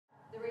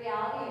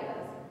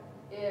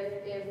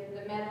if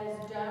the medals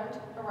don't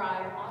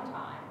arrive on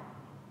time,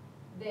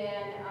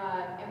 then,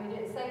 and we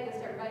didn't say this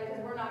to everybody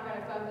because we're not going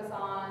to focus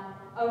on,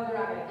 oh, they're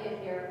not going to get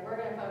here. We're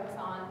going to focus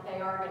on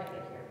they are going to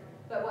get here.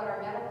 But what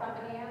our medal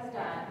company has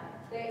done,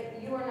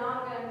 you are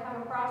not going to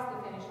come across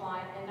the finish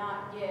line and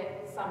not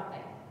get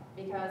something.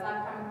 Because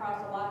I've come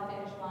across a lot of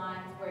finish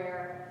lines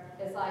where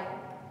it's like,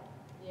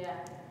 yeah.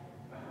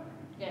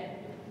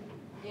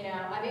 You know,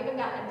 I've even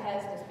gotten a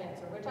Pez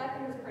dispenser, which I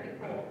think is pretty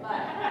cool,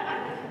 but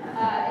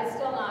it's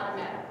still not a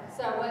medal.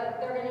 So what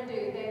they're going to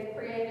do, they've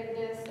created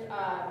this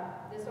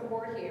this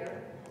award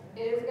here.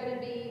 It is going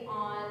to be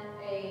on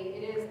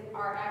it is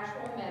our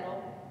actual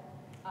medal,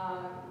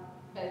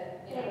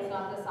 but you know, it's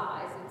not the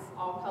size. It's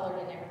all colored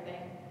and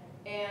everything.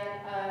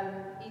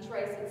 And each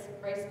race is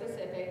race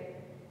specific.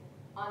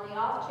 On the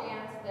off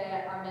chance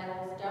that our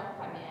medals don't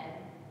come in,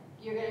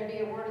 you're going to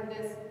be awarded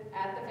this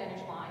at the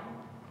finish line,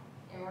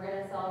 and we're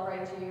going to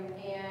celebrate you.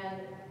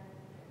 And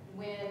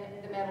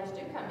when the medals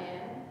do come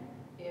in,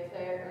 if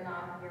they're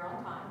not here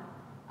on time,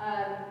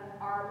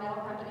 our medal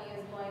company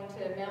is going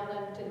to mail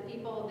them to the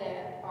people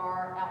that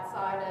are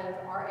outside of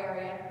our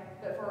area.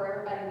 But for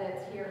everybody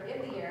that's here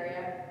in the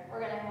area, we're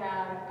going to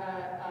have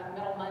a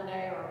Medal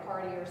Monday or a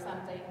party or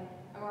something,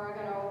 and we're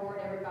going to award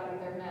everybody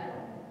their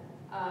medal.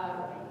 I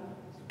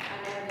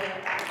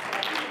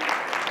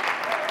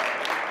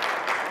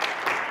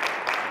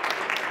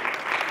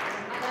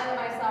know that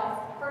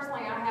myself,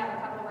 personally, I have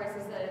a couple of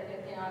races that,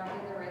 you know, I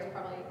did the race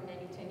probably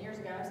maybe 10 years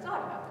ago. I still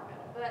haven't got the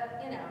medal,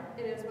 but, you know,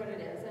 it is what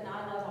it is, and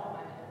I love all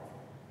my medals.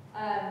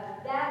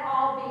 That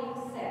all being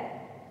said,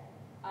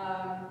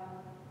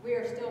 we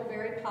are still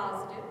very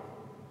positive.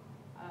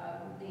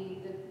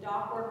 The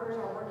dock workers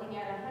are working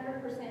at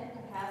 100%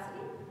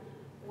 capacity,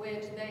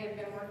 which they have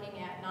been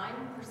working at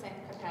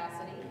 9%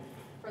 capacity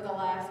for the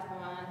last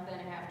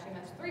 1.5, 2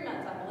 months, 3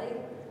 months, I believe.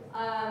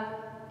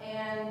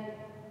 And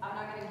I'm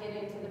not going to get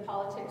into the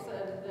politics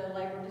of the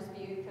labor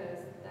dispute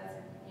because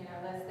that's, you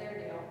know, that's their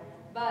deal.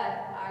 But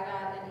I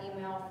got an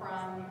email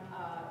from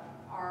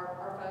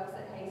our folks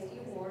at Hasty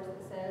Awards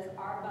that says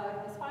our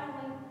bug is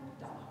finally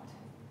docked.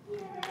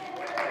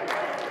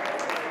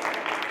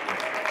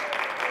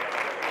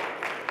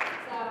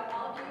 So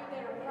all of you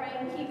that are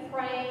praying, keep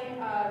praying.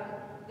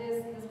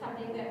 This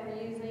company that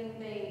we're using,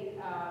 they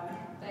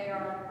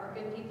are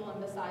good people and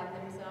beside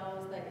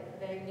themselves.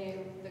 They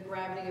knew the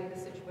gravity of the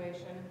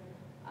situation.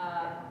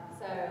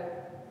 So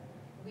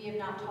we have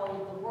not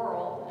told the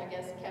world, I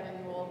guess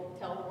Kevin will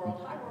tell the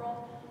world, hi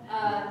world,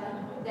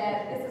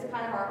 that this is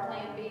kind of our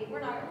plan B.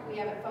 We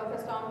haven't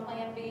focused on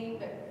plan B,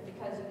 but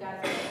because you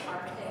guys are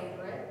our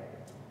favorite,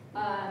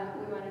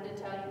 we wanted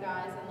to tell you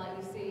guys and let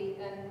you see.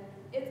 And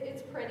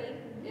it's pretty,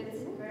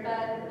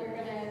 but you're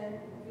gonna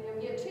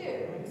get 2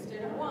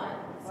 instead of 1.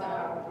 So,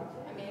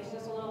 I mean, it's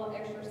just a little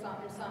extra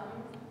something.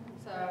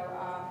 So,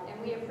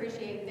 and we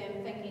appreciate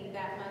them thinking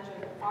that much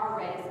of our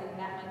race and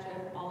that much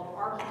of all of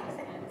our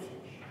participants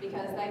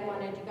because they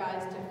wanted you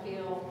guys to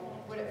feel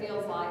what it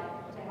feels like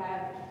to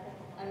have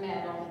a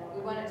medal.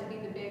 We want it to be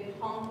the big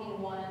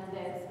honking one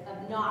that's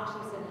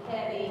obnoxious and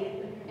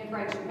heavy and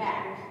breaks your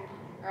back,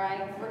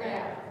 right? We're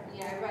gonna,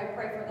 you know, everybody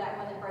pray for that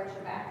one that breaks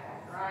your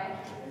back, right?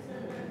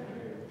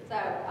 So,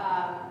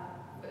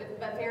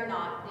 but fear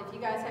not. If you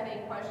guys have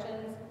any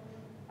questions,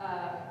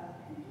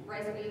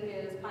 race week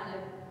is kind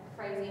of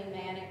crazy and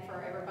manic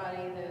for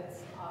everybody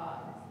that's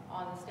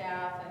on the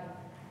staff, and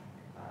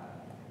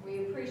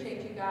we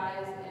appreciate you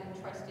guys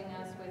and trusting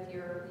us with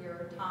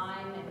your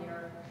time and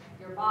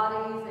your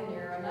bodies and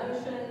your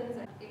emotions.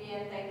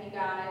 Again, thank you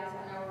guys.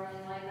 I know we're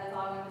running late. That's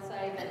all I'm going to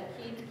say. But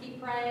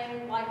keep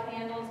praying, light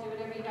candles, do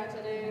whatever you got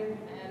to do,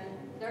 and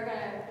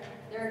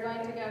they're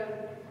going to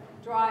go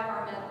drive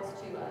our medals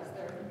to us.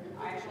 They're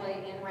actually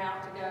en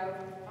route to go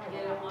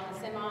get them on a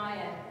semi,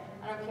 and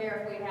I don't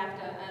care if we have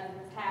to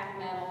unpack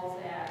medals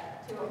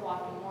at 2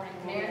 o'clock in the morning.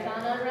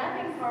 Marathon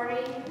unwrapping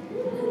party.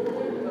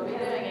 We'll be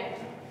doing it.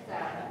 So,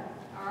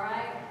 all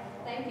right.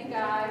 Thank you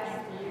guys.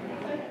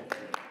 Thank you.